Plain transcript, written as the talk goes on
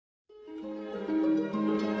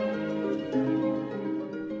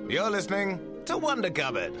You're listening to Wonder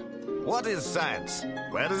Cupboard. What is science?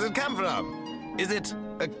 Where does it come from? Is it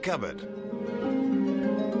a cupboard?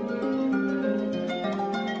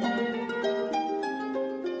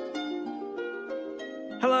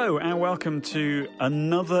 Hello and welcome to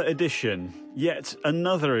yet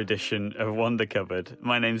another edition of Wonder Cupboard.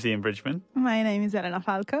 My name's Ian Bridgman. My name is Elena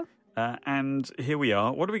Falco. And here we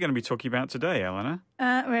are. What are we going to be talking about today, Elena?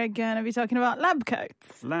 We're going to be talking about lab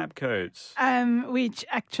coats. Lab coats. Which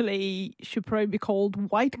actually should probably be called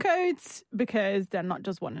white coats because they're not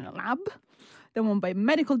just worn in a lab. They're worn by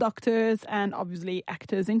medical doctors and obviously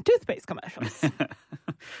actors in toothpaste commercials.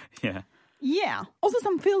 Yeah. Yeah. Also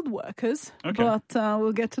some field workers. Okay. But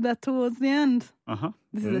we'll get to that towards the end. Uh-huh.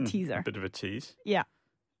 This is a teaser. A bit of a tease. Yeah.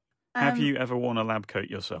 Have you ever worn a lab coat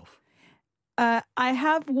yourself? I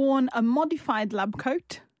have worn a modified lab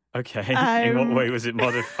coat. Okay. In what way was it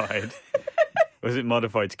modified? Was it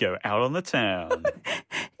modified to go out on the town?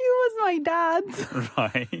 It was my dad's.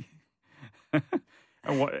 Right.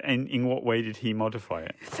 And in what way did he modify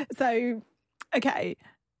it? So, okay,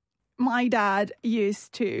 my dad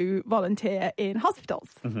used to volunteer in hospitals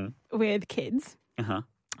with kids. Uh-huh.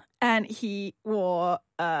 And he wore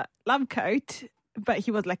a lab coat, but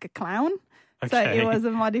he was like a clown. Okay. So it was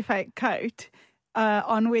a modified coat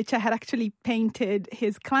on which I had actually painted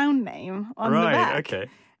his clown name on the back. Right,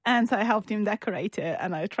 okay. And so I helped him decorate it,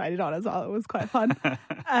 and I tried it on as well. It was quite fun.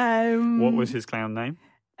 What was his clown name?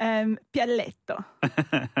 Pialletto.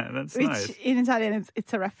 That's which nice. in Italian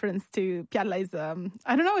it's a reference to pialla is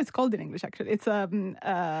I don't know what it's called in English actually. It's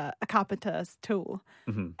a carpenter's tool,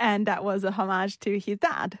 and that was a homage to his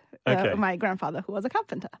dad, my grandfather, who was a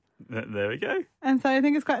carpenter. There we go. And so I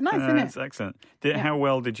think it's quite nice, isn't it? That's excellent. How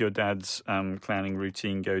well did your dad's clowning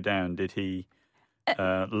routine go down? Did he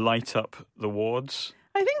light up the wards?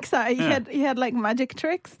 I think so. He had like magic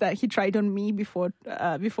tricks that he tried on me before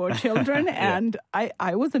children, and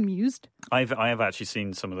I was amused. I have actually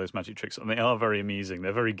seen some of those magic tricks, and they are very amusing.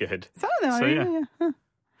 They're very good. Some of them, yeah. Huh.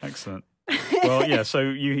 Excellent. Well, yeah. So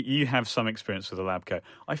you have some experience with a lab coat.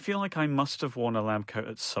 I feel like I must have worn a lab coat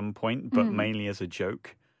at some point, but mainly as a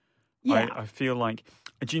joke. Yeah. I feel like.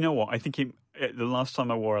 Do you know what? I think the last time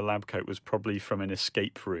I wore a lab coat was probably from an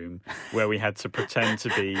escape room where we had to pretend to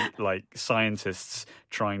be like scientists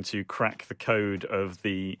trying to crack the code of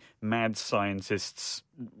the mad scientists'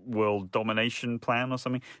 world domination plan or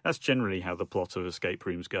something. That's generally how the plot of escape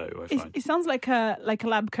rooms go, I find. It sounds like a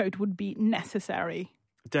lab coat would be necessary.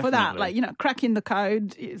 Definitely. For that, like, cracking the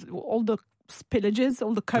code, all the spillages,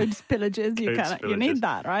 all the code spillages, you need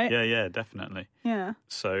that, right? Yeah, definitely. Yeah.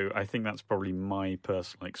 So I think that's probably my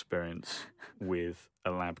personal experience with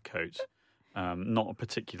a lab coat. Not a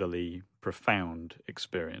particularly profound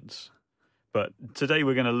experience. But today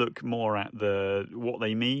we're going to look more at what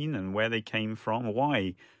they mean and where they came from.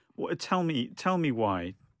 Why? Tell me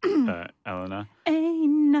why, Eleanor.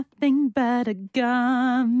 Ain't nothing but a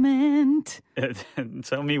garment.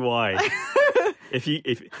 Tell me why.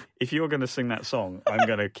 If you're going to sing that song, I'm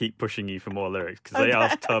going to keep pushing you for more lyrics because they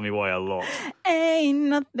ask "Tell me why" a lot. Ain't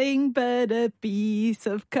nothing but a piece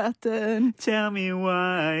of cotton. Tell me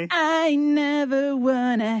why. I never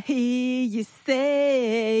wanna hear you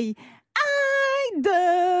say I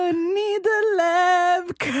don't need a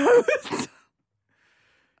lab coat.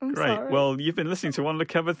 I'm Great. sorry. Well, you've been listening to Wonder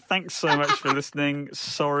Cupboard. Thanks so much for listening.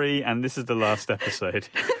 Sorry, and this is the last episode.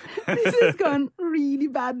 This has gone really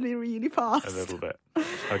badly, really fast. A little bit.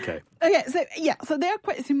 Okay. Okay, so they're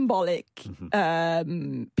quite symbolic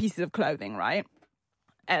pieces of clothing, right?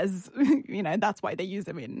 As, that's why they use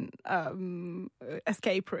them in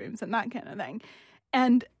escape rooms and that kind of thing.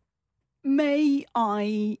 And may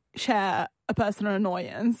I share a personal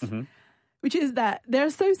annoyance, which is that they're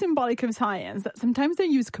so symbolic of science that sometimes they're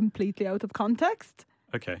used completely out of context.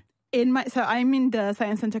 Okay. So I'm in the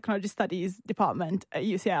Science and Technology Studies department at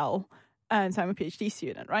UCL, and so I'm a PhD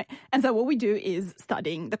student, right? And so what we do is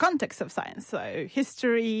studying the context of science, so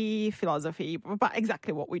history, philosophy, but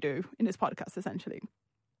exactly what we do in this podcast, essentially.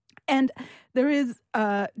 And there is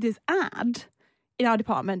this ad in our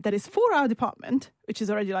department that is for our department, which is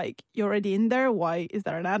already like, you're already in there. Why is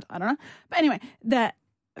there an ad? I don't know. But anyway, that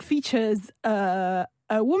features a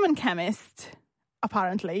woman chemist,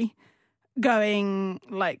 apparently, doing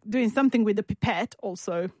something with the pipette,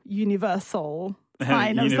 also universal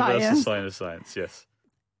sign of science. Universal sign of science, yes.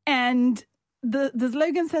 And the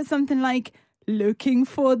slogan says something like, looking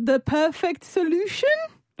for the perfect solution?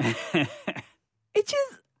 Which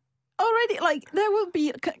is already, like, there will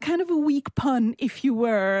be kind of a weak pun if you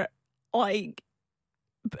were, like,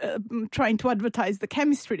 trying to advertise the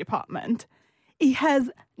chemistry department. It has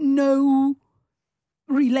no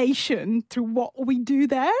relation to what we do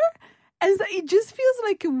there. And so it just feels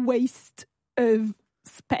like a waste of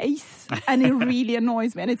space, and it really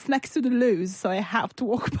annoys me. And it's next to the loos, so I have to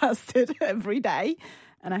walk past it every day,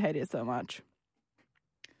 and I hate it so much.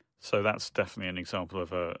 So that's definitely an example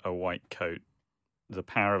of a white coat, the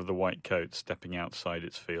power of the white coat stepping outside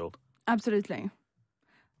its field. Absolutely.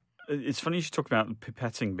 It's funny you should talk about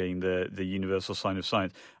pipetting being the universal sign of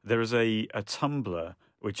science. There is a Tumblr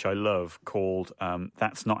which I love called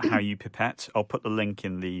That's Not How You Pipette. I'll put the link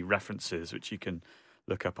in the references, which you can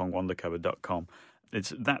look up on wondercupboard.com.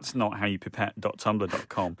 It's That's Not How You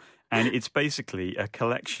Pipette.tumblr.com. And it's basically a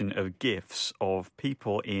collection of GIFs of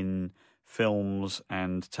people in films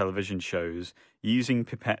and television shows using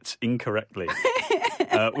pipettes incorrectly,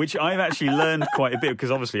 which I've actually learned quite a bit,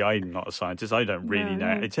 because obviously I'm not a scientist. I don't really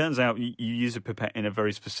know. It turns out you use a pipette in a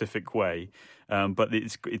very specific way, but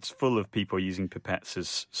it's full of people using pipettes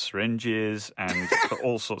as syringes and for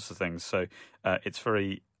all sorts of things. So it's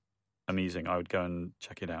very amusing. I would go and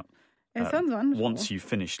check it out. It sounds wonderful. Once you've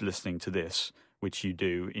finished listening to this, which you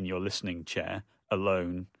do in your listening chair,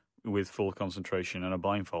 alone, with full concentration and a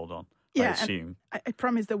blindfold on. I assume. I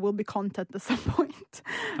promise there will be content at some point.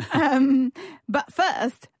 But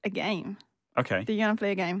first, a game. Okay. Do you want to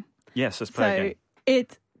play a game? Yes, let's play a game.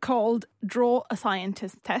 It's called Draw a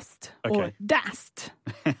Scientist Test, or Okay. DAST.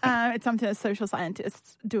 It's something that social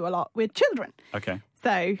scientists do a lot with children. Okay.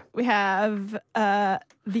 So we have the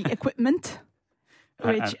equipment,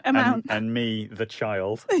 which and me, the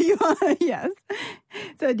child. You are, yes.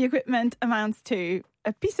 So the equipment amounts to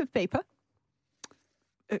a piece of paper.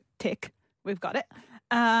 Tick, we've got it.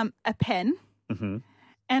 A pen. Mm-hmm.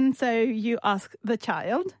 And so you ask the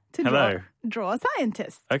child to draw a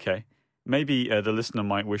scientist. Okay. Maybe the listener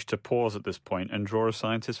might wish to pause at this point and draw a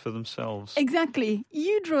scientist for themselves. Exactly.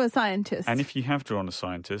 You draw a scientist. And if you have drawn a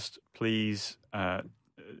scientist, please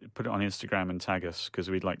put it on Instagram and tag us, because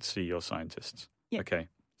we'd like to see your scientists. Yeah. Okay.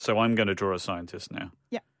 So I'm going to draw a scientist now.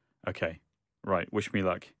 Yeah. Okay. Right. Wish me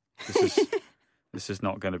luck. This is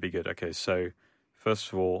not going to be good. Okay. So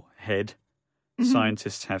first of all, head. Mm-hmm.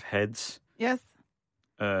 Scientists have heads. Yes.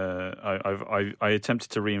 I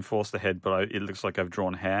attempted to reinforce the head, but it looks like I've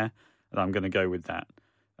drawn hair, and I'm going to go with that.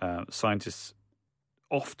 Scientists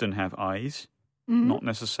often have eyes, not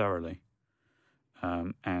necessarily.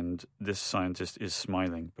 And this scientist is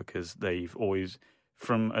smiling because they've always,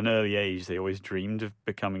 from an early age, they always dreamed of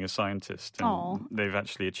becoming a scientist, and they've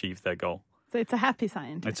actually achieved their goal. So it's a happy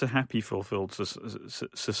scientist. It's a happy, fulfilled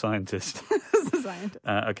scientist.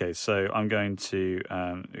 Okay, so I'm going to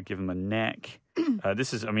give them a neck.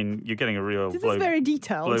 This is, you're getting a real this is very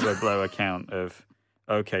detailed. blow-by-blow account of,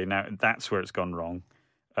 okay, now that's where it's gone wrong.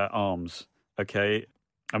 Arms, okay.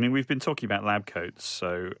 We've been talking about lab coats,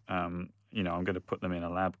 so, I'm going to put them in a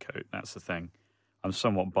lab coat. That's the thing. I'm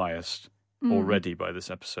somewhat biased already by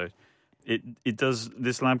this episode. It does.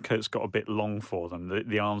 This lab coat's got a bit long for them.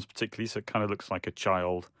 The arms, particularly, so it kind of looks like a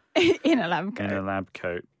child in a lab coat. In a lab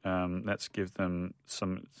coat. Let's give them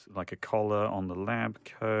some, like a collar on the lab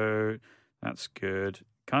coat. That's good.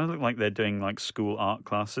 Kind of look like they're doing like school art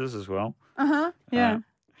classes as well. Yeah.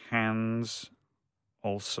 Hands,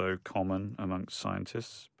 also common amongst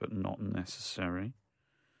scientists, but not necessary.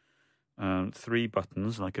 3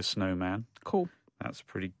 buttons, like a snowman. Cool. That's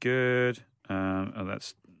pretty good.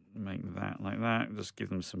 Let's make that like that. Just give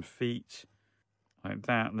them some feet like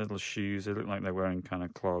that. Little shoes. They look like they're wearing kind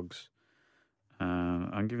of clogs.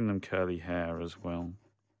 I'm giving them curly hair as well.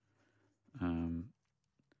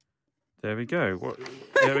 There we go.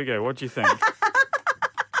 There we go. What do you think?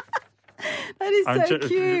 That is so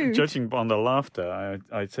cute. Judging on the laughter,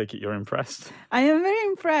 I take it you're impressed. I am very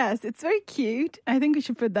impressed. It's very cute. I think we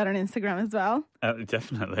should put that on Instagram as well.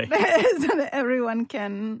 Definitely. So that everyone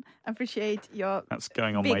can appreciate your That's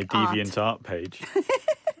going on big my DeviantArt page.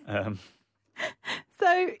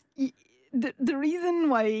 So the reason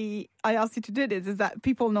why I asked you to do this is that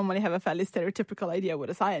people normally have a fairly stereotypical idea what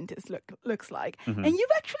a scientist looks like. Mm-hmm. And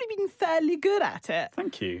you've actually been fairly good at it.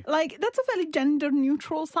 Thank you. Like, that's a fairly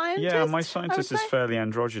gender-neutral scientist. Yeah, my scientist is fairly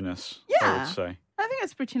androgynous, I would say. I think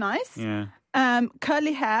that's pretty nice. Yeah.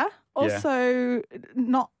 Curly hair. Also,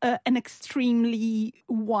 not an extremely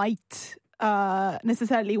white,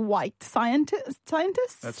 necessarily white scientist.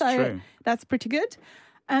 That's true. That's pretty good.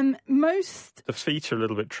 The feet are a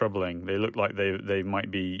little bit troubling. They look like they might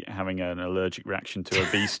be having an allergic reaction to a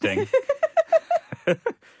bee sting.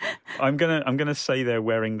 I'm gonna say they're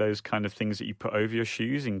wearing those kind of things that you put over your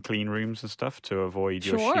shoes in clean rooms and stuff to avoid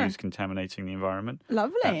your shoes contaminating the environment.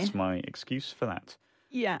 Lovely. That's my excuse for that.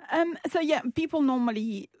 Yeah. People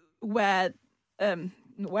normally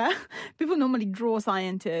people normally draw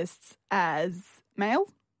scientists as male,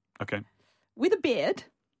 Okay. with a beard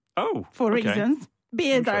Oh. for okay. reasons.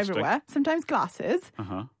 Beards are Interesting. everywhere. Sometimes glasses.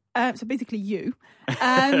 Uh-huh. So basically you.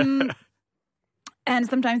 And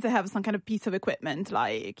sometimes they have some kind of piece of equipment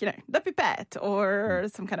like, the pipette or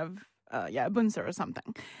some kind of, bunser or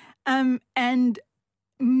something. And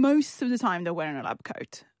most of the time they're wearing a lab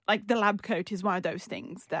coat. Like the lab coat is one of those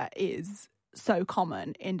things that is so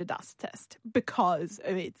common in the dust test because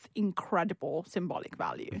of its incredible symbolic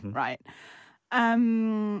value, right?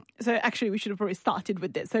 So actually we should have probably started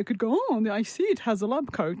with this. So I could go, I see it has a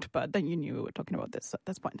lab coat, but then you knew we were talking about this, so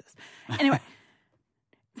that's pointless. Anyway,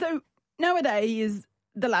 so nowadays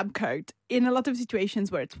the lab coat, in a lot of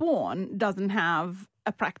situations where it's worn, doesn't have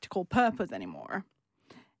a practical purpose anymore.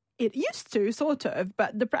 It used to, sort of,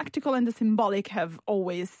 but the practical and the symbolic have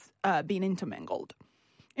always been intermingled.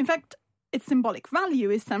 In fact, its symbolic value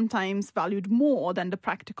is sometimes valued more than the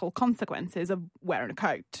practical consequences of wearing a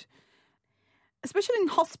coat. Especially in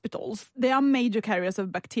hospitals, they are major carriers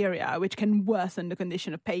of bacteria, which can worsen the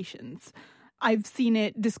condition of patients. I've seen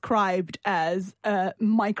it described as a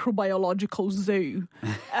microbiological zoo,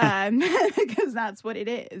 because that's what it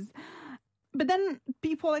is. But then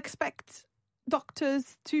people expect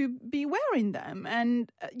doctors to be wearing them. And,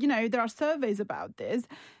 there are surveys about this.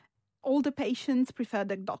 Older patients prefer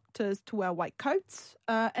their doctors to wear white coats,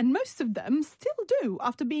 and most of them still do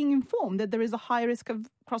after being informed that there is a high risk of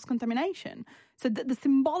cross-contamination. So the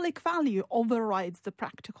symbolic value overrides the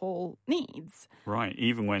practical needs. Right.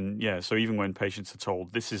 Even when patients are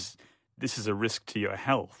told this is a risk to your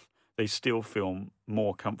health, they still feel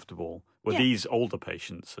more comfortable. Well, these older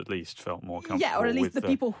patients at least felt more comfortable. Yeah, or at least the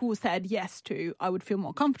people who said yes to, I would feel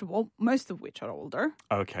more comfortable, most of which are older.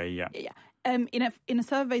 Okay, yeah. Yeah. In a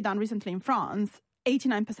survey done recently in France,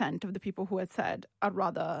 89% of the people who had said, I'd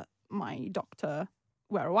rather my doctor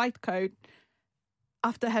wear a white coat,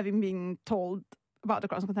 after having been told about the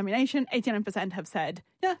cross-contamination, 89% have said,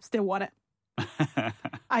 yeah, still want it.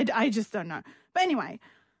 I just don't know. But anyway,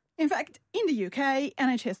 in fact, in the UK,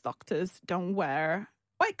 NHS doctors don't wear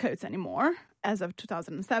white coats anymore as of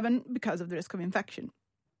 2007 because of the risk of infection.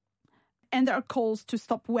 And there are calls to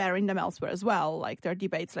stop wearing them elsewhere as well. Like there are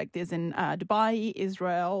debates like this in Dubai,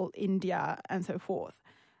 Israel, India, and so forth.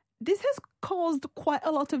 This has caused quite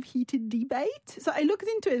a lot of heated debate. So I looked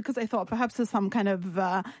into it because I thought perhaps there's some kind of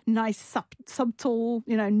nice, subtle,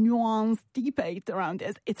 nuanced debate around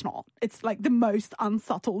this. It's not. It's like the most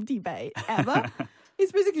unsubtle debate ever.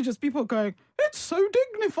 It's basically just people going, it's so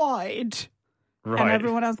dignified. Right. And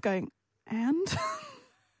everyone else going, and?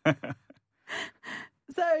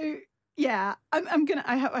 So, yeah,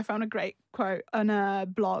 I found a great quote on a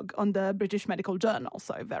blog on the British Medical Journal,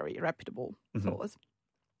 so very reputable source,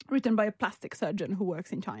 written by a plastic surgeon who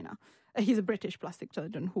works in China. He's a British plastic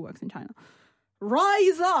surgeon who works in China.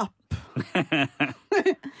 Rise up!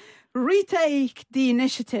 Retake the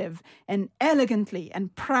initiative and elegantly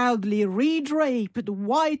and proudly redrape the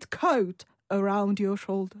white coat around your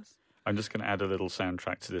shoulders. I'm just going to add a little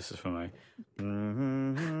soundtrack to this for me.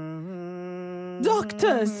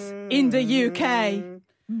 Doctors in the UK,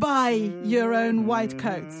 buy your own white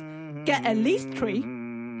coats. Get at least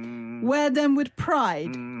 3. Wear them with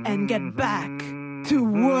pride and get back to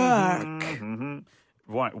work.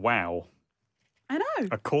 Right, wow. I know.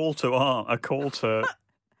 A call to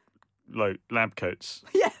like lab coats.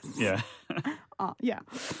 Yes. Yeah. Yeah.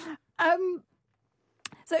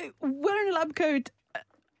 So wearing a lab coat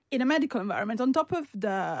in a medical environment, on top of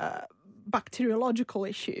the bacteriological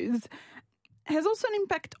issues, has also an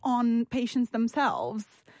impact on patients themselves.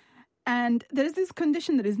 And there is this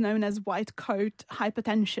condition that is known as white coat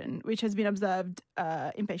hypertension, which has been observed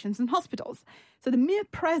in patients in hospitals. So the mere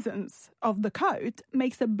presence of the coat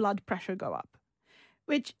makes the blood pressure go up,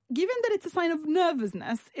 which, given that it's a sign of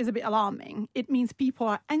nervousness, is a bit alarming. It means people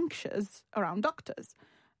are anxious around doctors.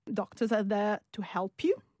 Doctors are there to help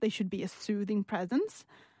you. They should be a soothing presence.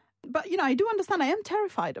 But, I do understand I am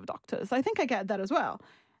terrified of doctors. I think I get that as well.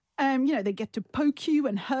 They get to poke you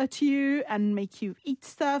and hurt you and make you eat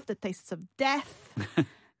stuff that tastes of death.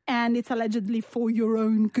 And it's allegedly for your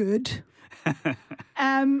own good.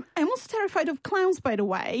 I'm also terrified of clowns, by the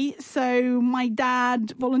way. So my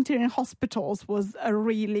dad volunteering in hospitals was a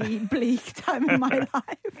really bleak time in my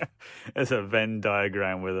life. There's a Venn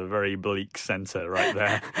diagram with a very bleak center right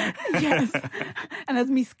there. Yes. And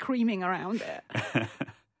there's me screaming around it.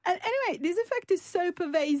 And anyway, this effect is so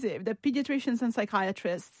pervasive that pediatricians and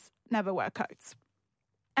psychiatrists never wear coats.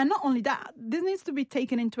 And not only that, this needs to be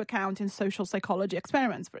taken into account in social psychology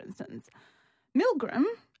experiments, for instance. Milgram,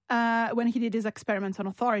 when he did his experiments on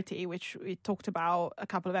authority, which we talked about a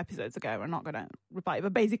couple of episodes ago, we're not going to reply,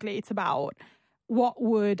 but basically it's about what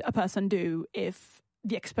would a person do if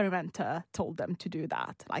the experimenter told them to do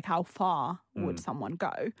that? Like, how far would someone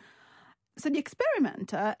go? So the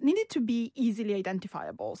experimenter needed to be easily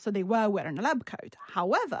identifiable, so they were wearing a lab coat.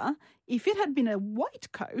 However, if it had been a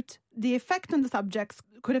white coat, the effect on the subjects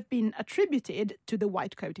could have been attributed to the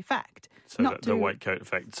white coat effect. So the white coat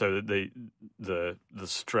effect, so that the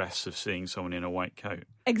stress of seeing someone in a white coat.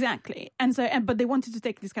 Exactly. But they wanted to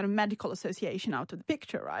take this kind of medical association out of the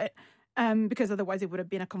picture, right? Because otherwise it would have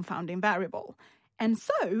been a confounding variable. And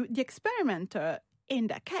so the experimenter in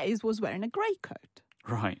that case was wearing a grey coat.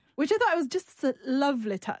 Right. Which I thought was just a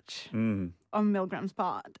lovely touch on Milgram's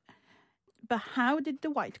part. But how did the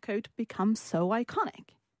white coat become so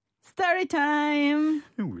iconic? Story time!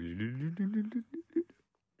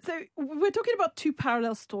 So we're talking about two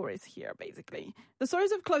parallel stories here, basically. The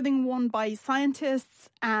stories of clothing worn by scientists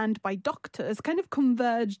and by doctors kind of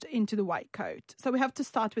converged into the white coat. So we have to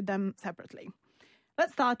start with them separately.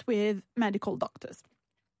 Let's start with medical doctors.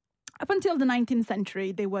 Up until the 19th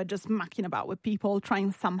century, they were just mucking about with people,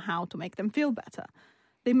 trying somehow to make them feel better.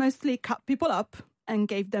 They mostly cut people up and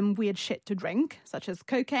gave them weird shit to drink, such as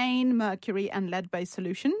cocaine, mercury, and lead-based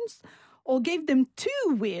solutions, or gave them too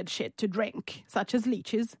weird shit to drink, such as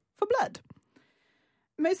leeches for blood.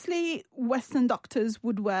 Mostly Western doctors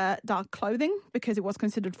would wear dark clothing because it was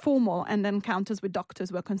considered formal, and encounters with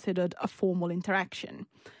doctors were considered a formal interaction.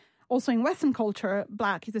 Also in Western culture,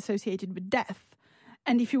 black is associated with death.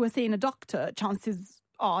 And if you were seeing a doctor, chances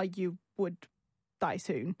are you would die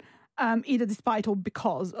soon, either despite or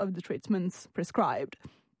because of the treatments prescribed.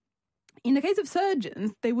 In the case of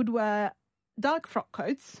surgeons, they would wear dark frock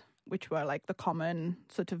coats, which were like the common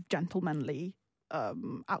sort of gentlemanly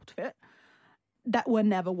outfit, that were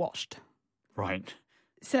never washed. Right.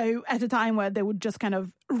 So at a time where they would just kind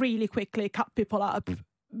of really quickly cut people up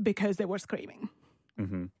because they were screaming.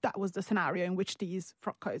 Mm-hmm. That was the scenario in which these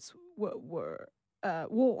frock coats were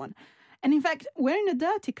worn. And in fact, wearing a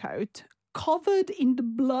dirty coat covered in the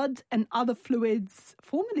blood and other fluids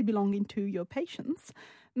formerly belonging to your patients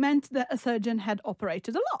meant that a surgeon had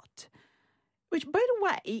operated a lot. Which, by the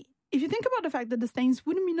way, if you think about the fact that the stains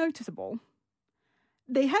wouldn't be noticeable,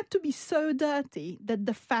 they had to be so dirty that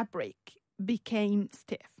the fabric became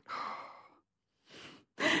stiff.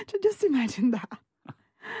 Just imagine that.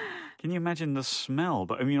 Can you imagine the smell?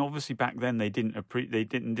 But I mean, obviously back then they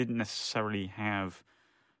didn't necessarily have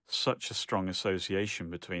such a strong association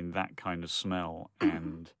between that kind of smell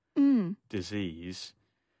and disease.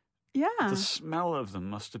 Yeah. The smell of them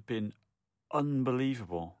must have been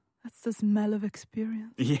unbelievable. That's the smell of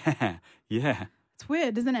experience. Yeah. It's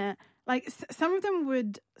weird, isn't it? Like, some of them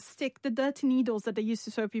would stick the dirty needles that they used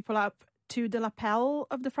to sew people up to the lapel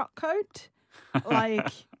of the frock coat. Like,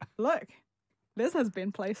 look, this has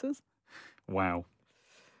been places. Wow.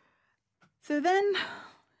 So then,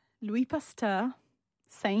 Louis Pasteur,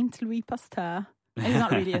 Saint Louis Pasteur, he's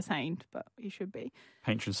not really a saint, but he should be.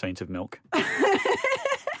 Patron saint of milk.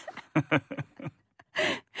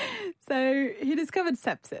 So he discovered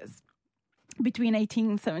sepsis between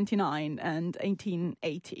 1879 and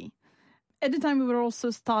 1880. At the time, we were also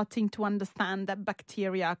starting to understand that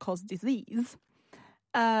bacteria cause disease.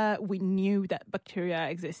 We knew that bacteria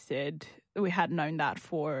existed. We had known that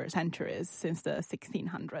for centuries, since the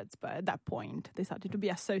 1600s, but at that point, they started to be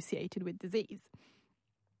associated with disease.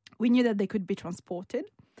 We knew that they could be transported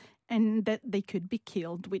and that they could be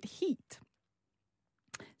killed with heat.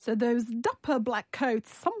 So those dapper black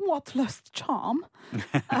coats somewhat lost charm,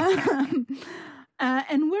 and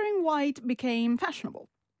wearing white became fashionable.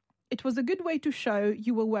 It was a good way to show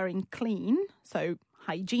you were wearing clean, so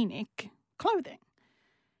hygienic, clothing.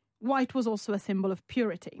 White was also a symbol of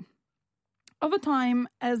purity. Over time,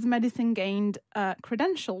 as medicine gained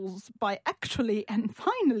credentials by actually and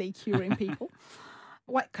finally curing people,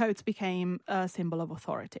 white coats became a symbol of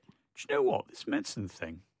authority. Do you know what? This medicine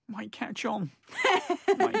thing might catch on.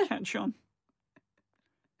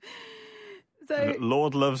 So,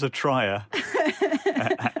 Lord loves a trier,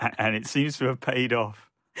 and it seems to have paid off.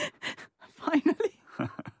 Finally.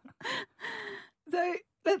 So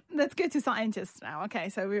let's go to scientists now. Okay,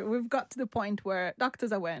 so we've got to the point where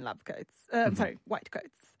doctors are wearing lab coats. White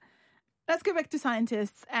coats. Let's go back to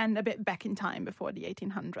scientists and a bit back in time before the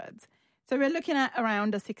 1800s. So we're looking at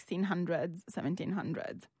around the 1600s,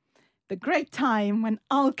 1700s. The great time when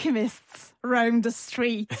alchemists roamed the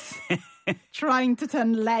streets trying to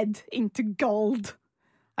turn lead into gold.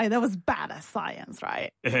 That was badass science,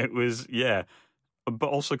 right? It was, yeah, but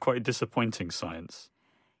also quite disappointing science.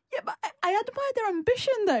 Yeah, but I admire their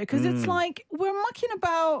ambition, though, because it's like, we're mucking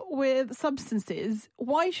about with substances.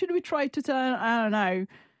 Why should we try to turn, I don't know,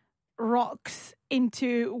 rocks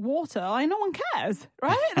into water, like no one cares,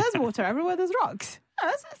 right? There's water everywhere, there's rocks.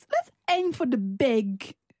 Let's aim for the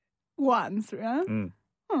big ones, yeah?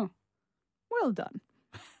 Well done.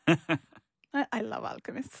 I love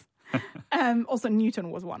alchemists. Also,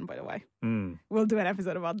 Newton was one, by the way. We'll do an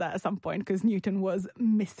episode about that at some point because Newton was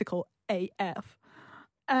mystical AF.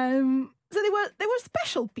 So they were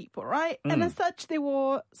special people, right? And as such, they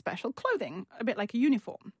wore special clothing, a bit like a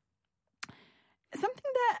uniform. Something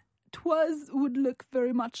that would look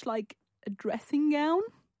very much like a dressing gown.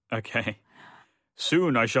 Okay.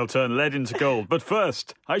 Soon I shall turn lead into gold, but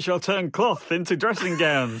first I shall turn cloth into dressing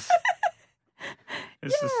gowns.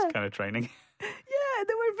 This is kind of training. Yeah,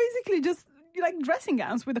 they were basically just like dressing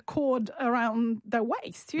gowns with a cord around their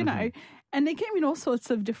waist, you know. And they came in all sorts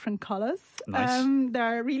of different colors. Nice. There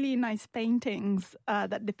are really nice paintings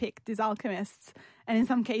that depict these alchemists. And in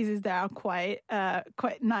some cases, they are quite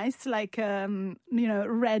nice, like,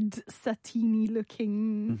 red satiny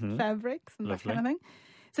looking fabrics and that kind of thing.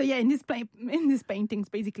 So yeah, in these paintings,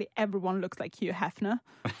 basically everyone looks like Hugh Hefner.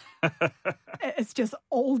 It's just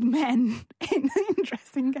old men in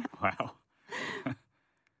dressing gowns. Wow.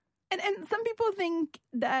 And some people think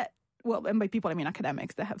that, well, and by people I mean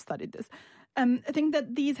academics that have studied this, I think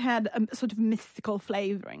that these had a sort of mystical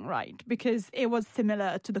flavoring, right? Because it was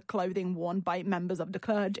similar to the clothing worn by members of the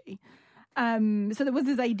clergy. So there was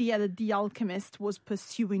this idea that the alchemist was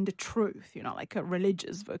pursuing the truth, like a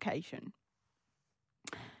religious vocation.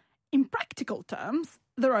 In practical terms,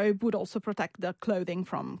 the robe would also protect the clothing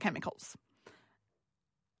from chemicals.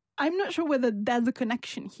 I'm not sure whether there's a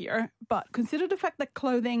connection here, but consider the fact that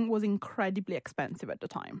clothing was incredibly expensive at the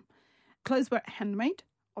time. Clothes were handmade,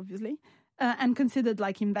 obviously, and considered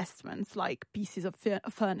like investments, like pieces of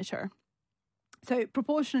furniture. So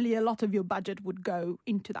proportionally, a lot of your budget would go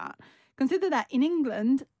into that. Consider that in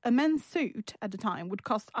England, a men's suit at the time would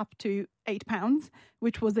cost up to £8,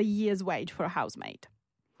 which was a year's wage for a housemaid.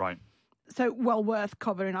 Right. So well worth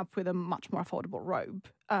covering up with a much more affordable robe,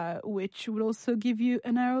 which would also give you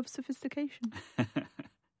an air of sophistication.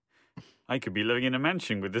 I could be living in a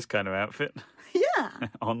mansion with this kind of outfit. Yeah.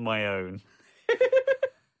 On my own.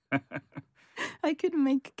 I could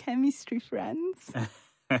make chemistry friends.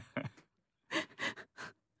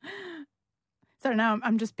 So now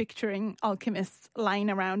I'm just picturing alchemists lying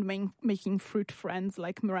around making fruit friends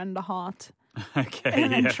like Miranda Hart. Okay,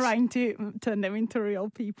 and yes. trying to turn them into real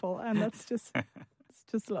people. And that's just,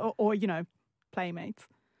 or, playmates.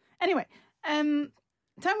 Anyway, time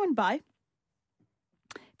went by.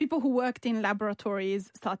 People who worked in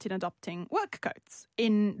laboratories started adopting work coats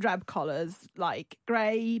in drab colours like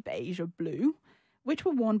grey, beige or blue, which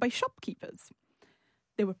were worn by shopkeepers.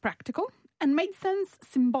 They were practical and made sense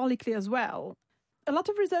symbolically as well. A lot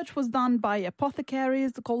of research was done by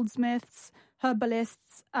apothecaries, goldsmiths,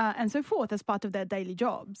 herbalists, and so forth as part of their daily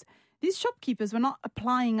jobs. These shopkeepers were not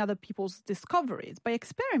applying other people's discoveries. By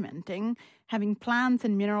experimenting, having plants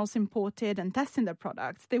and minerals imported and testing their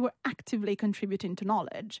products, they were actively contributing to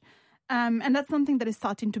knowledge. And that's something that is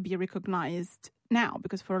starting to be recognized now,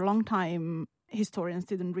 because for a long time, historians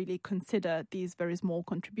didn't really consider these very small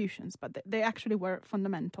contributions, but they actually were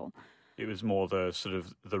fundamental. It was more the sort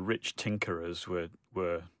of the rich tinkerers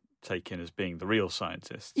were taken as being the real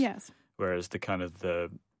scientists. Yes. Whereas the kind of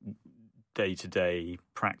the day-to-day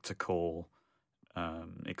practical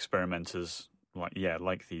experimenters,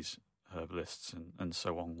 like these herbalists and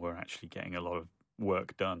so on, were actually getting a lot of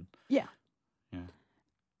work done. Yeah.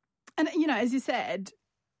 And as you said,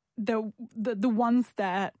 the ones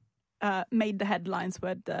that made the headlines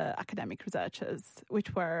were the academic researchers,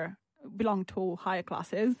 which belonged to higher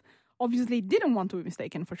classes. Obviously, didn't want to be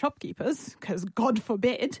mistaken for shopkeepers, because God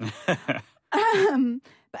forbid.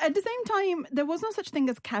 But at the same time, there was no such thing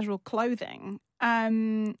as casual clothing.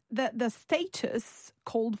 The status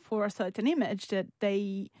called for a certain image that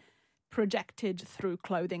they projected through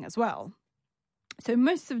clothing as well. So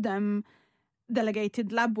most of them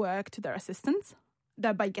delegated lab work to their assistants,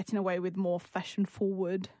 thereby getting away with more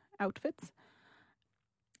fashion-forward outfits.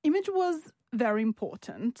 Image was very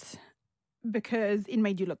important because it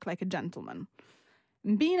made you look like a gentleman.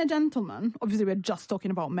 Being a gentleman, obviously we're just talking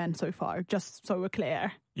about men so far, just so we're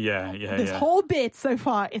clear. Yeah. This whole bit so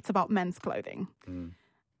far, it's about men's clothing.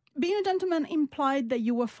 Being a gentleman implied that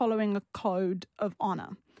you were following a code of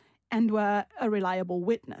honor and were a reliable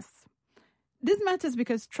witness. This matters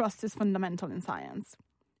because trust is fundamental in science.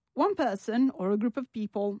 One person or a group of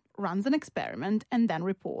people runs an experiment and then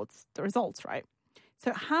reports the results, right?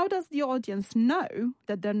 So how does the audience know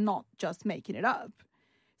that they're not just making it up?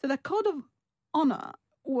 So the code of honor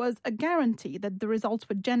was a guarantee that the results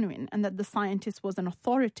were genuine and that the scientist was an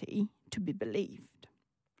authority to be believed.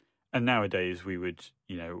 And nowadays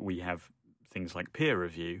we have things like peer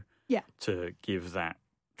review to give that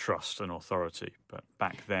trust and authority. But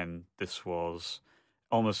back then, this was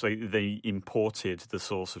almost like they imported the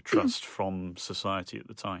source of trust from society at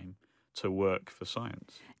the time to work for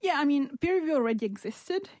science. Yeah, I mean, peer review already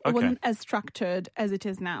existed. It wasn't as structured as it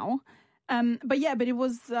is now. But it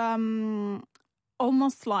was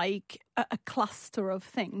almost like a cluster of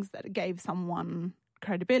things that gave someone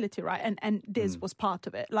credibility, right? And this was part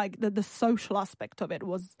of it. Like the social aspect of it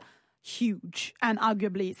was huge, and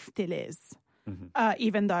arguably still is,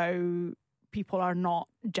 even though people are not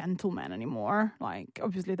gentlemen anymore. Like,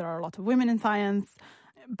 obviously there are a lot of women in science,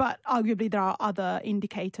 but arguably there are other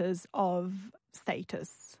indicators of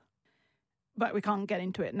status. But we can't get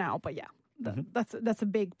into it now. But yeah, that's a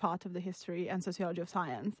big part of the history and sociology of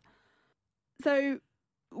science. So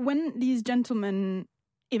when these gentlemen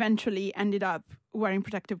eventually ended up wearing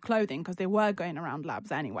protective clothing, because they were going around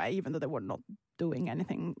labs anyway, even though they were not doing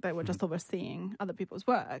anything, they were just overseeing other people's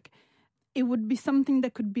work, it would be something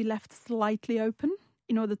that could be left slightly open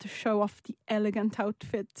in order to show off the elegant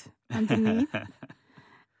outfit underneath.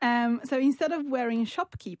 So instead of wearing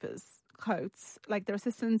shopkeepers' coats like their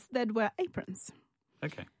assistants, they'd wear aprons.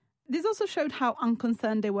 Okay. This also showed how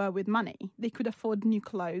unconcerned they were with money. They could afford new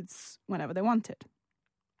clothes whenever they wanted.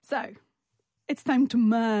 So it's time to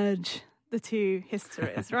merge the two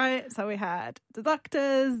histories, right? So we had the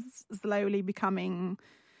doctors slowly becoming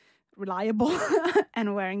reliable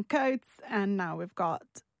and wearing coats, and now we've got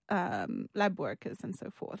lab workers and so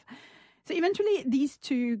forth. So eventually these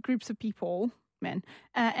two groups of people, men,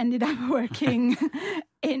 ended up working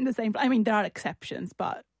in the same... I mean, there are exceptions,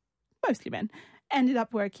 but mostly men, ended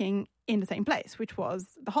up working in the same place, which was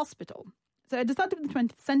the hospital. So at the start of the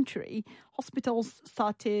 20th century, hospitals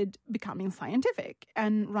started becoming scientific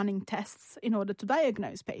and running tests in order to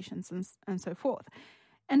diagnose patients and so forth.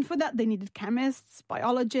 And for that, they needed chemists,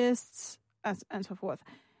 biologists, and so forth.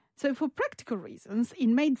 So for practical reasons, it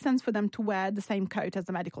made sense for them to wear the same coat as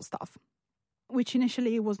the medical staff, which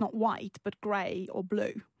initially was not white, but grey or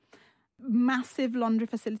blue. Massive laundry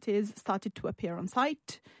facilities started to appear on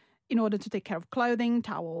site in order to take care of clothing,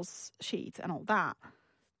 towels, sheets, and all that.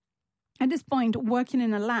 At this point, working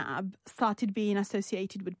in a lab started being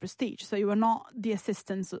associated with prestige. So you were not the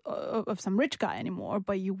assistants of some rich guy anymore,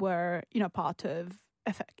 but you were, part of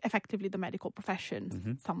effectively the medical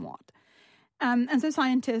profession somewhat. And so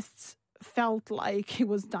scientists felt like it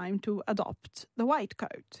was time to adopt the white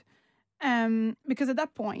coat. Because at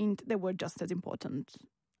that point, they were just as important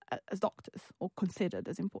as doctors, or considered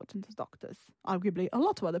as important as doctors. Arguably, a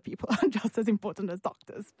lot of other people are just as important as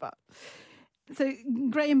doctors, but... So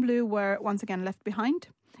grey and blue were once again left behind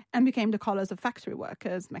and became the colours of factory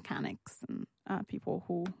workers, mechanics, and people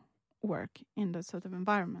who work in those sort of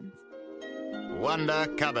environments. Wonder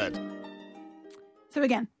Cupboard. So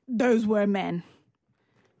again, those were men.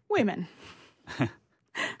 Women.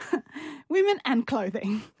 Women and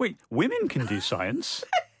clothing. Wait, women can do science?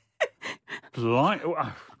 Not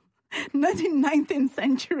in 19th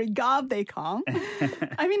century garb, they can't.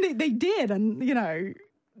 I mean, they did, and,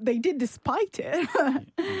 they did despite it.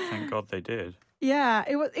 Thank God they did. Yeah,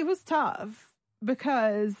 it was tough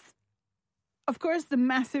because, of course, the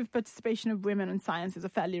massive participation of women in science is a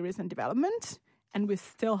fairly recent development, and we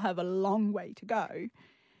still have a long way to go.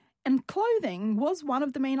 And clothing was one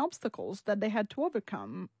of the main obstacles that they had to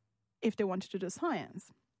overcome if they wanted to do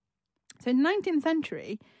science. So in the 19th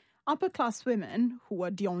century, upper-class women, who were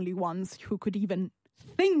the only ones who could even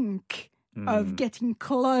think of getting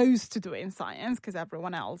close to doing science, because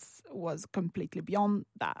everyone else was completely beyond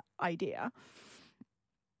that idea,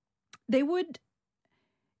 it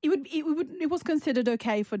was considered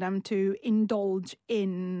okay for them to indulge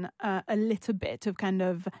in a little bit of kind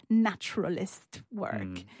of naturalist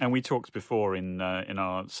work. And we talked before in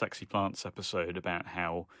our Sexy Plants episode about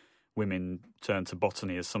how women turned to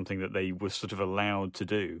botany as something that they were sort of allowed to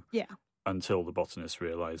do. Yeah. Until the botanists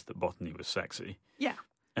realised that botany was sexy. Yeah.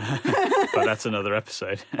 But that's another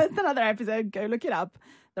episode. That's another episode. Go look it up.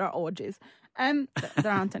 There are orgies. There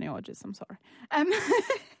aren't any orgies. I'm sorry.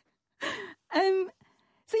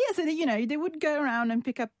 So they would go around and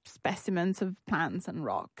pick up specimens of plants and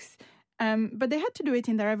rocks, but they had to do it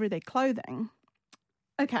in their everyday clothing.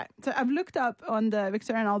 Okay, so I've looked up on the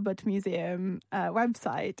Victoria and Albert Museum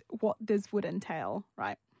website what this would entail,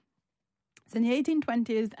 right? So in the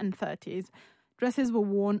 1820s and 30s, dresses were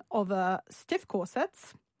worn over stiff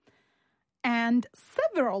corsets and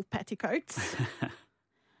several petticoats,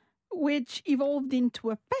 which evolved into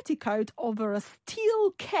a petticoat over a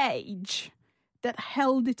steel cage that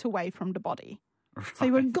held it away from the body. Right. So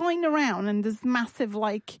you were going around in this massive,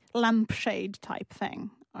 lampshade type thing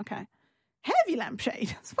Okay. Heavy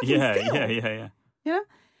lampshade. It's fucking Yeah, steel. yeah. Yeah.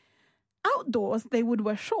 Outdoors, they would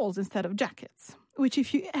wear shawls instead of jackets, which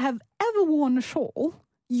if you have ever worn a shawl,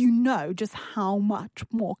 you know just how much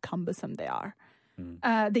more cumbersome they are.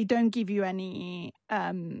 They don't give you any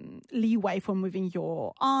leeway for moving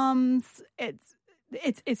your arms.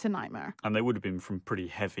 It's a nightmare. And they would have been from pretty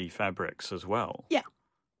heavy fabrics as well. Yeah.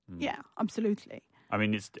 Yeah, absolutely. I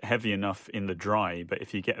mean, it's heavy enough in the dry, but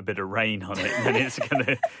if you get a bit of rain on it, then it's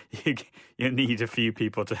gonna you need a few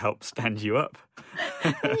people to help stand you up.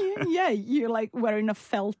 Yeah, you're like wearing a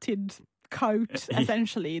felted coat,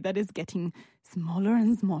 essentially, that is getting smaller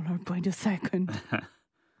and smaller by the second.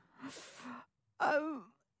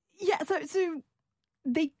 So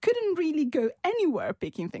they couldn't really go anywhere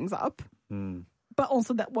picking things up, but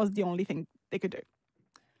also that was the only thing they could do.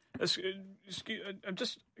 Could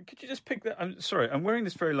you just pick that? I'm sorry, I'm wearing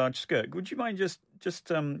this very large skirt. Would you mind just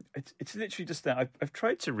it's literally just there. I've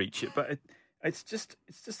tried to reach it, but it's just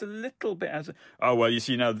a little bit as. Oh well, you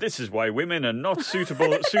see now this is why women are not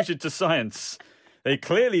suited to science. They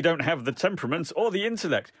clearly don't have the temperament or the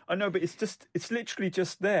intellect. I know, but it's literally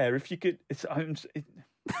just there. If you could, that's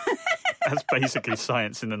basically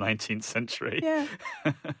science in the 19th century. Yeah.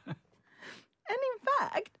 And in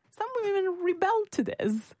fact, some women rebelled to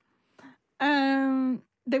this.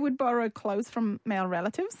 They would borrow clothes from male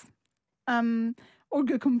relatives, or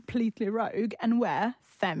go completely rogue and wear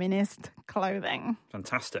feminist clothing.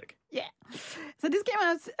 Fantastic. Yeah. So this came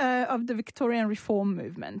out of the Victorian Reform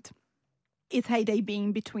movement. Its heyday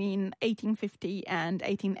being between 1850 and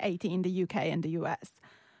 1880 in the UK and the US,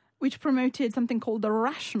 which promoted something called the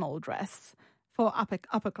rational dress for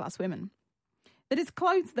upper-class women. That is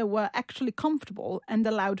clothes that were actually comfortable and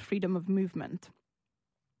allowed freedom of movement.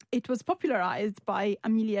 It was popularized by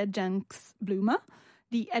Amelia Jenks Bloomer,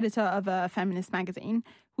 the editor of a feminist magazine,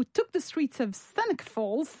 who took the streets of Seneca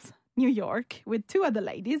Falls, New York, with two other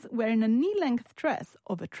ladies wearing a knee-length dress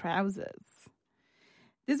over trousers.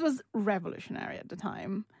 This was revolutionary at the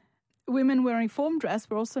time. Women wearing form dress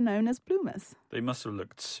were also known as bloomers. They must have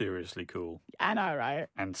looked seriously cool. I know, right?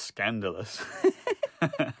 And scandalous.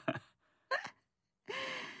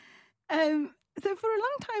 So for a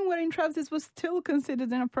long time, wearing trousers was still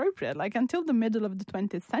considered inappropriate, like until the middle of the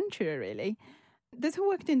 20th century, really. Those who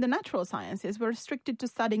worked in the natural sciences were restricted to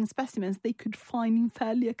studying specimens they could find in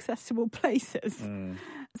fairly accessible places.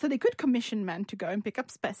 So they could commission men to go and pick up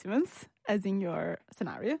specimens, as in your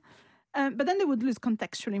scenario, but then they would lose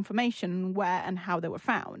contextual information where and how they were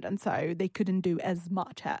found, and so they couldn't do as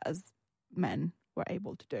much as men were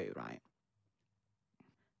able to do, right?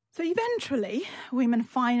 So eventually, women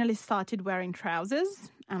finally started wearing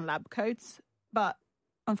trousers and lab coats, but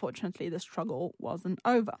unfortunately the struggle wasn't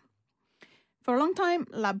over. For a long time,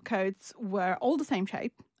 lab coats were all the same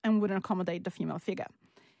shape and wouldn't accommodate the female figure.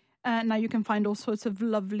 Now you can find all sorts of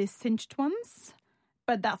lovely cinched ones,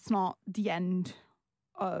 but that's not the end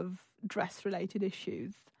of dress-related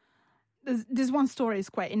issues. This one story is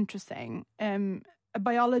quite interesting. A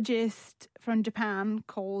biologist from Japan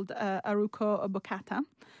called Haruko Obokata,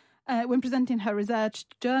 when presenting her research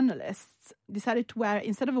to journalists, decided to wear,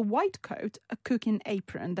 instead of a white coat, a cooking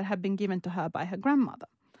apron that had been given to her by her grandmother,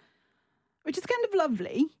 which is kind of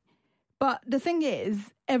lovely. But the thing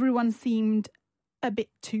is, everyone seemed a bit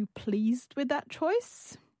too pleased with that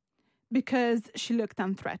choice because she looked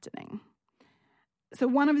unthreatening. So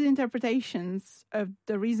one of the interpretations of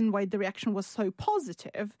the reason why the reaction was so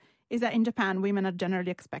positive is that in Japan, women are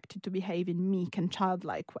generally expected to behave in meek and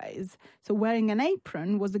childlike ways. So wearing an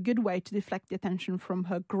apron was a good way to deflect the attention from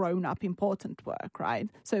her grown-up important work, right?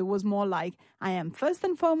 So it was more like, I am first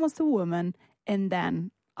and foremost a woman, and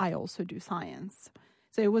then I also do science.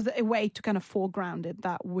 So it was a way to kind of foreground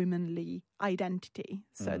that womanly identity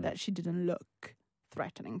so that she didn't look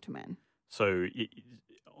threatening to men. So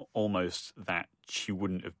almost that she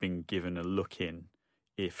wouldn't have been given a look in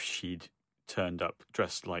if she'd turned up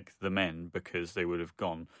dressed like the men, because they would have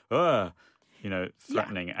gone,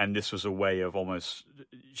 threatening. Yeah. And this was a way of almost,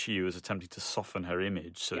 she was attempting to soften her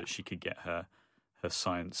image so that she could get her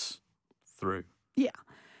science through. Yeah.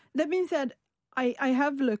 That being said, I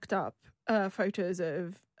have looked up photos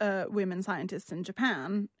of women scientists in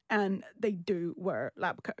Japan, and they do wear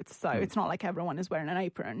lab coats. So it's not like everyone is wearing an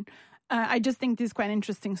apron. I just think this is quite an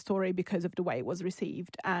interesting story because of the way it was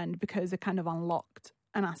received and because it kind of unlocked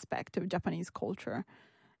an aspect of Japanese culture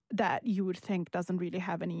that you would think doesn't really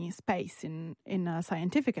have any space in a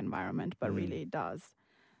scientific environment, but really it does.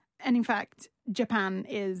 And in fact, Japan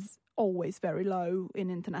is always very low in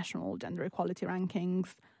international gender equality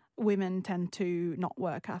rankings. Women tend to not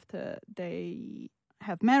work after they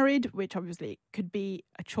have married, which obviously could be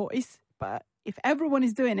a choice, but if everyone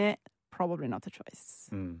is doing it, probably not a choice.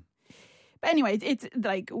 But anyway, it's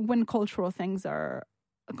like when cultural things are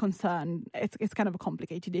concerned, it's kind of a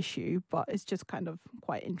complicated issue, but it's just kind of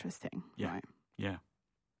quite interesting, right? Yeah.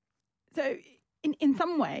 So in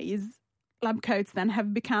some ways, lab coats then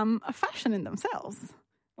have become a fashion in themselves.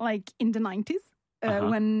 Like in the 90s,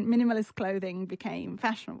 when minimalist clothing became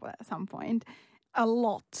fashionable at some point, a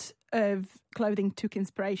lot of clothing took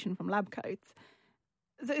inspiration from lab coats.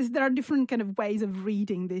 So there are different kind of ways of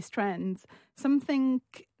reading these trends. Some think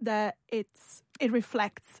that it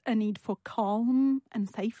reflects a need for calm and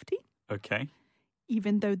safety. Okay.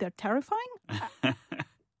 Even though they're terrifying.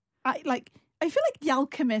 I feel like the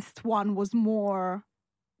Alchemist one was more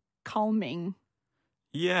calming.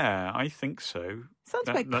 Yeah, I think so. Sounds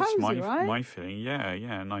quite cozy, right? My feeling. Yeah.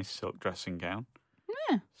 A nice silk dressing gown.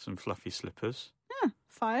 Yeah. Some fluffy slippers. Yeah.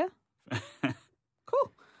 Fire.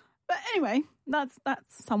 Cool. But anyway, that's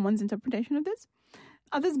someone's interpretation of this.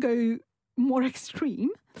 Others go more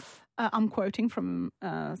extreme. I'm quoting from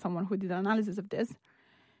someone who did an analysis of this.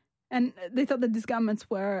 And they thought that these garments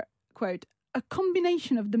were, quote, a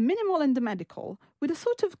combination of the minimal and the medical with a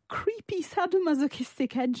sort of creepy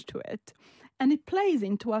sadomasochistic edge to it. And it plays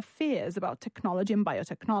into our fears about technology and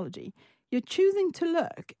biotechnology. You're choosing to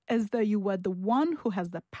look as though you were the one who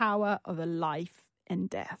has the power of a life and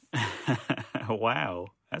death. Wow.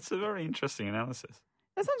 That's a very interesting analysis.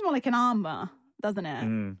 That sounds more like an armor, doesn't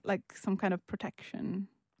it? Like some kind of protection.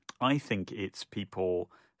 I think it's people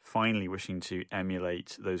finally wishing to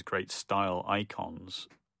emulate those great style icons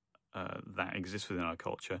that exist within our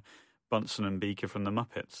culture. Bunsen and Beaker from the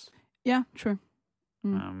Muppets. Yeah, true.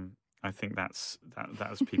 I think that's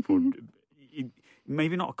people...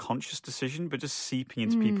 maybe not a conscious decision, but just seeping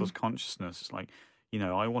into people's consciousness. It's like,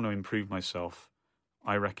 I want to improve myself.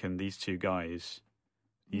 I reckon these two guys...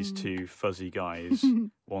 These two fuzzy guys,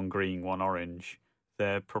 one green, one orange,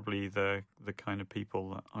 they're probably the kind of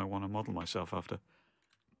people that I want to model myself after.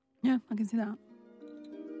 Yeah, I can see that.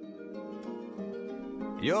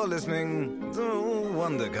 You're listening to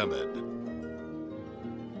Wonder Cupboard.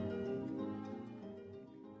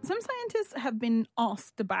 Some scientists have been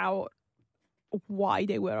asked about why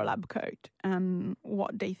they wear a lab coat and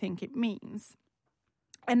what they think it means.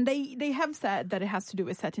 And they have said that it has to do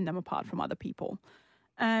with setting them apart from other people.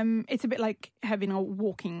 It's a bit like having a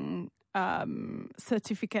walking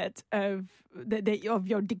certificate of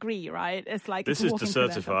your degree, right? It's like this is to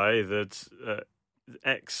certify that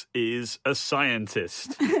X is a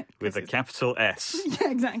scientist with a capital S.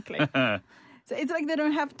 Yeah, exactly. So it's like they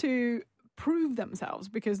don't have to prove themselves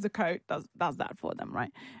because the coat does that for them,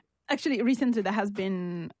 right? Actually, recently there has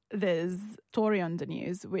been this story on the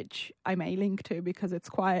news, which I may link to because it's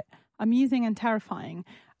quite amusing and terrifying,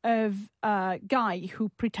 of a guy who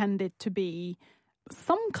pretended to be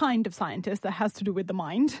some kind of scientist that has to do with the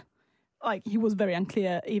mind. Like, he was very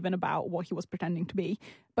unclear even about what he was pretending to be,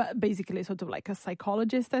 but basically sort of like a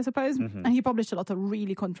psychologist, I suppose. And he published a lot of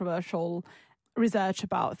really controversial research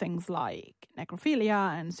about things like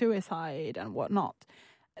necrophilia and suicide and whatnot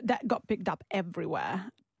that got picked up everywhere.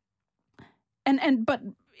 But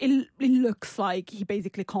it looks like he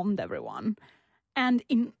basically conned everyone. And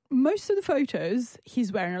in most of the photos,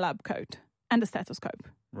 he's wearing a lab coat and a stethoscope.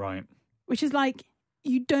 Right. Which is like,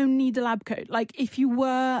 you don't need a lab coat. Like, if you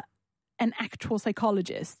were an actual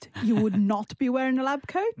psychologist, you would not be wearing a lab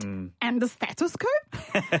coat and a stethoscope.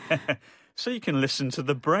 So you can listen to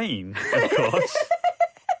the brain, of course.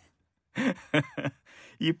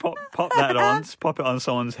 You pop that on, pop it on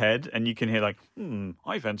someone's head, and you can hear like,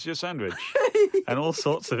 I fancy a sandwich. And all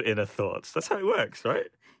sorts of inner thoughts. That's how it works, right?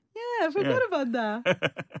 Yeah, I forgot about that.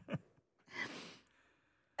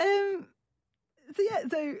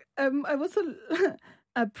 I also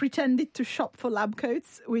pretended to shop for lab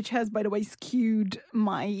coats, which has, by the way, skewed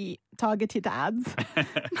my targeted ads.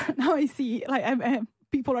 Now I see, like,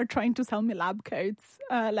 people are trying to sell me lab coats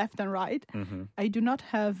left and right. I do not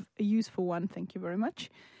have a use for one, thank you very much.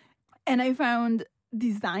 And I found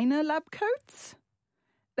designer lab coats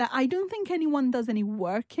that I don't think anyone does any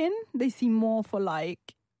work in. They seem more for,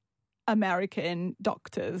 like, American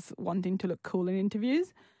doctors wanting to look cool in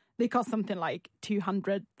interviews. They cost something like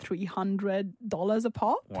 $200, $300 a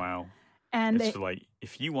pop. Wow. And it's like,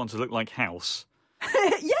 if you want to look like House.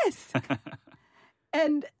 Yes.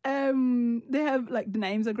 And they have, like, the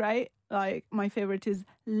names are great. Like, my favorite is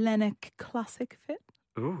Lennox Classic Fit.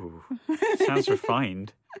 Ooh, sounds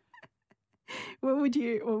refined. What would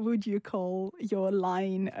you call your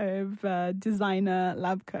line of designer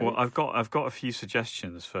lab coats? Well, I've got a few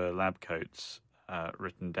suggestions for lab coats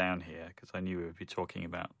written down here because I knew we would be talking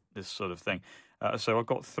about this sort of thing. So I've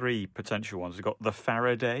got three potential ones. We've got the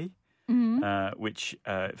Faraday, which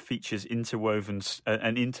features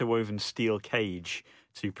an interwoven steel cage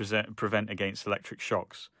to prevent against electric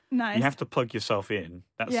shocks. Nice. You have to plug yourself in.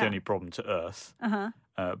 That's Yeah. the only problem to Earth.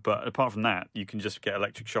 But apart from that, you can just get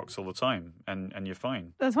electric shocks all the time, and you're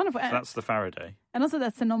fine. That's wonderful. So that's the Faraday. And also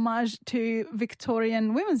that's an homage to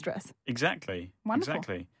Victorian women's dress. Exactly. Wonderful.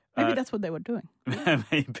 Exactly. Maybe that's what they were doing.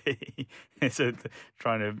 Maybe it's a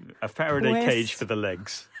Faraday Twist. cage for the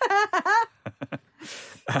legs.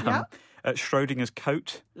 Yeah. Schrodinger's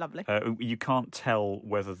coat. Lovely. You can't tell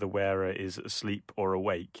whether the wearer is asleep or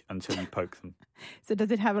awake until you poke them. So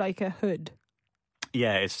does it have like a hood?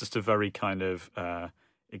 Yeah, it's just a very kind of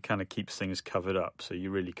it kind of keeps things covered up, so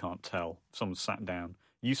you really can't tell. Someone sat down.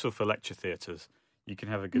 Useful for lecture theatres. You can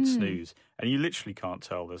have a good snooze, and you literally can't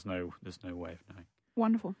tell. There's no way of knowing.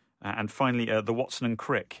 Wonderful. And finally, the Watson and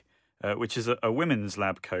Crick, which is a women's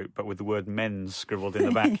lab coat, but with the word men's scribbled in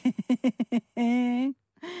the back.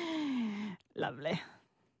 Lovely.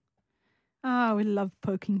 Ah, we love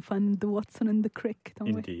poking fun at the Watson and the Crick, don't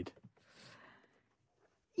we? Indeed.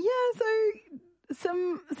 Yeah, so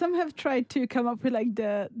some have tried to come up with like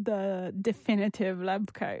the definitive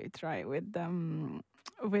lab coat, right? With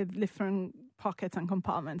different pockets and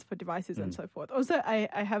compartments for devices and so forth. Also, I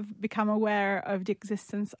have become aware of the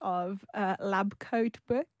existence of lab coat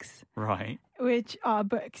books, Right. which are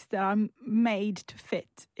books that are made to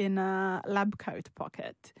fit in a lab coat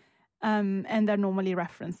pocket. And they're normally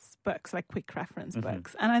reference books, like quick reference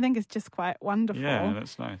books. And I think it's just quite wonderful. Yeah,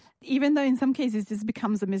 that's nice. Even though in some cases this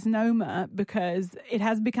becomes a misnomer because it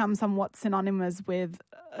has become somewhat synonymous with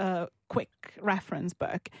a quick reference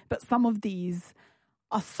book. But some of these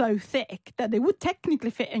are so thick that they would technically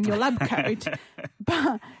fit in your lab coat,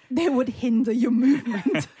 but they would hinder your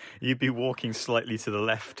movement. You'd be walking slightly to the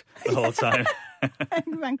left the whole time.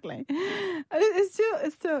 Exactly.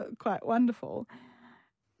 It's still quite wonderful.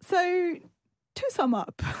 So, to sum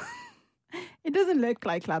up, it doesn't look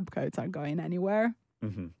like lab coats are going anywhere.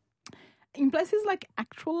 Mm-hmm. In places like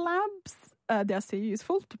actual labs, they're still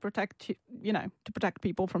useful to protect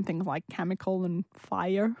people from things like chemical and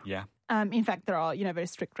fire. Yeah. In fact, there are very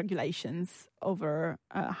strict regulations over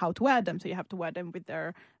how to wear them. So you have to wear them with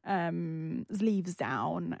their sleeves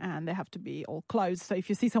down, and they have to be all closed. So if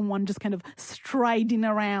you see someone just kind of striding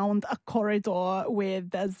around a corridor with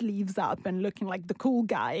their sleeves up and looking like the cool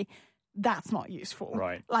guy, that's not useful.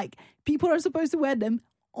 Right. Like, people are supposed to wear them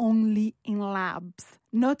only in labs,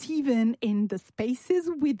 not even in the spaces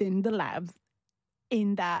within the labs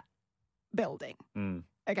in that building.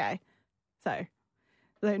 Okay, so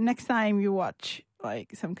next time you watch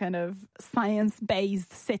like some kind of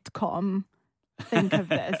science-based sitcom, think of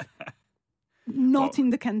this. Not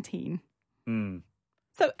in the canteen.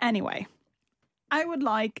 So anyway, I would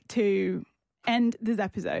like to end this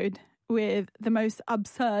episode with the most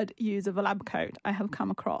absurd use of a lab coat I have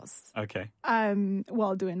come across. Okay.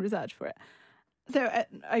 While doing research for it. So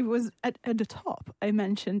I was at the top, I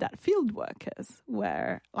mentioned that field workers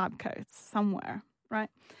wear lab coats somewhere, right?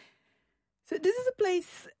 So this is a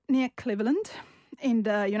place near Cleveland in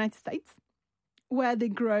the United States where they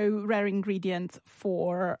grow rare ingredients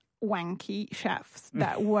for wanky chefs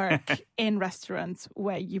that work in restaurants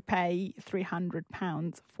where you pay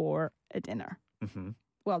 £300 for a dinner. Mm-hmm.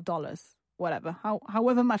 Well, dollars, whatever.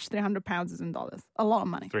 However much £300 is in dollars. A lot of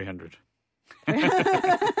money. 300.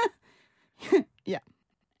 Yeah.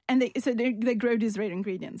 And they grow these rare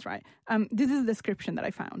ingredients, right? This is the description that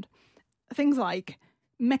I found. Things like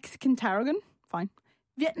Mexican tarragon, fine.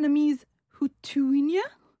 Vietnamese hutuinia,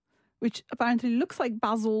 which apparently looks like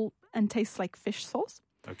basil and tastes like fish sauce.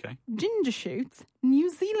 Okay. Ginger shoots,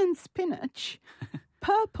 New Zealand spinach,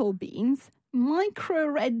 purple beans, micro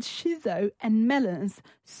red shiso, and melons.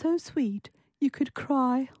 So sweet, you could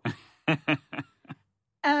cry.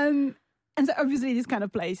 And so obviously this kind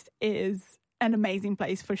of place is an amazing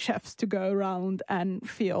place for chefs to go around and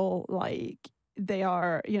feel like they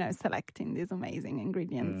are, selecting these amazing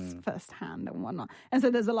ingredients firsthand and whatnot. And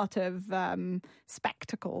so there's a lot of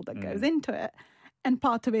spectacle that goes into it. And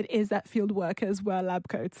part of it is that field workers wear lab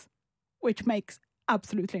coats, which makes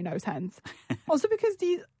absolutely no sense. Also because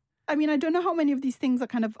I don't know how many of these things are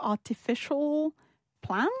kind of artificial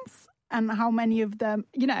plants and how many of them,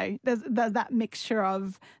 there's that mixture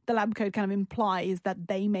of the lab coat kind of implies that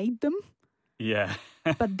they made them. Yeah.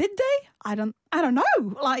 But did they? I don't know.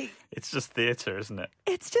 Like, it's just theatre, isn't it?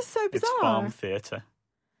 It's just so bizarre. It's farm theatre.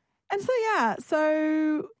 And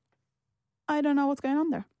so I don't know what's going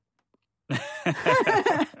on there.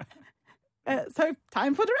 So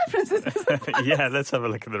time for the references. Yeah, let's have a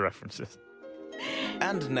look at the references.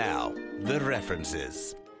 And now, the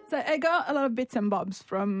references. So I got a lot of bits and bobs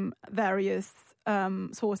from various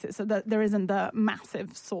sources, so that there isn't the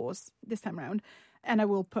massive source this time around. And I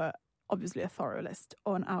will put, obviously, a thorough list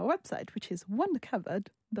on our website, which is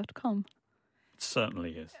wondercupboard.com. It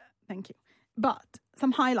certainly is. Thank you. But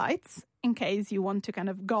some highlights, in case you want to kind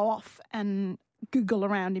of go off and Google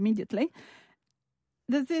around immediately.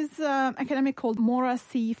 There's this academic called Maura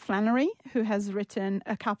C. Flannery, who has written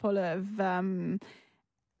a couple of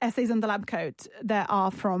essays on the lab coat that are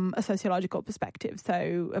from a sociological perspective,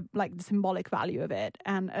 so like the symbolic value of it,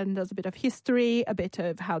 and there's a bit of history, a bit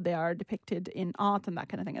of how they are depicted in art and that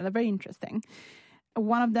kind of thing, and they're very interesting.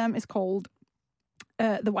 One of them is called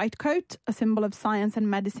The White Coat, a symbol of science and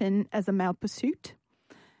medicine as a male pursuit,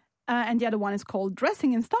 and the other one is called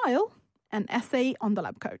Dressing in Style, an essay on the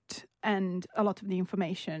lab coat, and a lot of the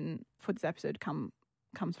information for this episode comes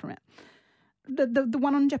from it. The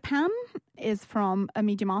one on Japan is from a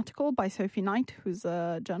Medium article by Sophie Knight, who's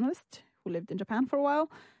a journalist who lived in Japan for a while,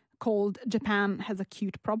 called Japan Has a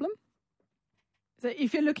Cute Problem. So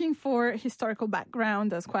if you're looking for historical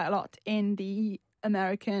background, there's quite a lot in the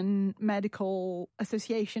American Medical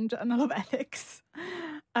Association Journal of Ethics.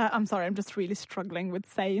 I'm sorry, I'm just really struggling with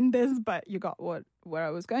saying this, but you got where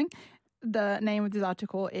I was going. The name of this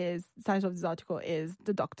article the title of this article is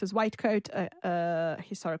The Doctor's White Coat, a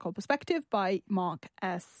Historical Perspective by Mark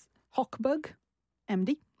S. Hochberg,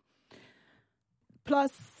 MD.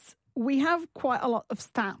 Plus, we have quite a lot of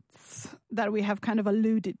stats that we have kind of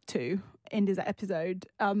alluded to in this episode.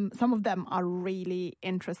 Some of them are really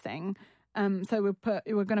interesting. So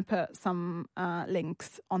we're going to put some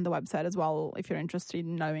links on the website as well if you're interested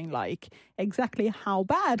in knowing like exactly how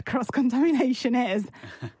bad cross-contamination is.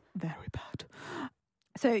 Very bad.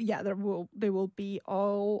 So yeah, they will be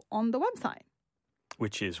all on the website,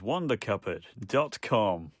 which is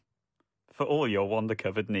wondercupboard.com for all your Wonder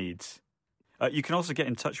Cupboard needs. You can also get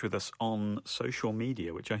in touch with us on social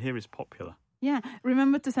media, which I hear is popular. Yeah,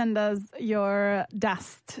 remember to send us your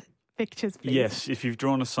dust pictures, please. Yes, if you've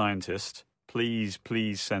drawn a scientist, please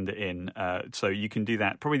send it in. So you can do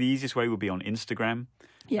that. Probably the easiest way would be on Instagram.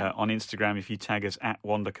 Yeah. On Instagram, if you tag us at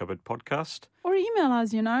Wondercupboard Podcast. Or email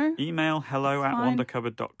us, Email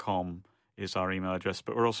hello@wondercupboard.com is our email address.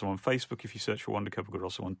 But we're also on Facebook if you search for Wonder Cupboard. We're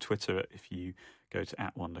also on Twitter if you go to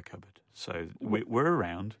 @WonderCupboard. So we're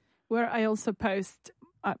around. Where I also post,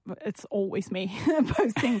 it's always me,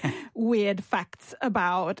 posting weird facts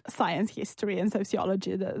about science, history and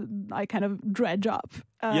sociology that I kind of dredge up.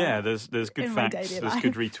 There's good facts, there's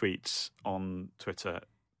good retweets on Twitter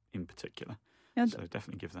in particular. Yeah, so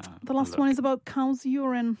definitely give that the last one is about cow's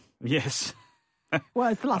urine. Yes. Well,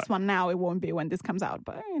 it's the last one now. It won't be when this comes out,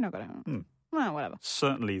 but you're not going to... Well, whatever.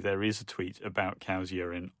 Certainly there is a tweet about cow's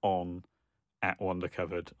urine on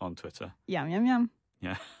 @WonderCupboard on Twitter. Yum, yum, yum.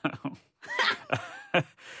 Yeah.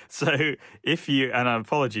 So if you, and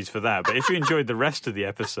apologies for that, but if you enjoyed the rest of the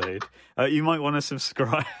episode, you might want to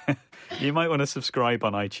subscribe. You might want to subscribe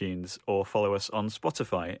on iTunes or follow us on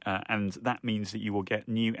Spotify, and that means that you will get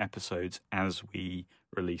new episodes as we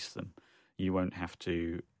release them. You won't have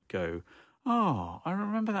to go, oh, I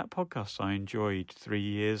remember that podcast I enjoyed 3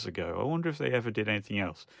 years ago. I wonder if they ever did anything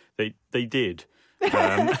else. They did.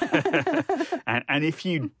 And if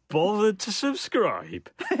you bothered to subscribe,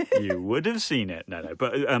 you would have seen it. No.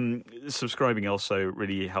 But subscribing also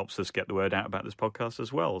really helps us get the word out about this podcast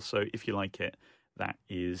as well. So if you like it, that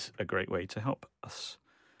is a great way to help us.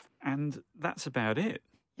 And that's about it.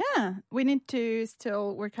 Yeah, we need to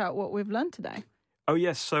still work out what we've learned today. Oh,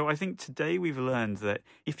 yes. So I think today we've learned that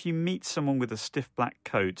if you meet someone with a stiff black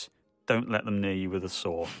coat, don't let them near you with a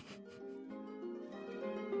saw.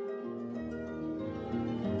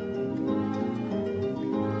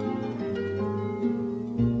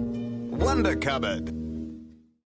 Wonder Cupboard.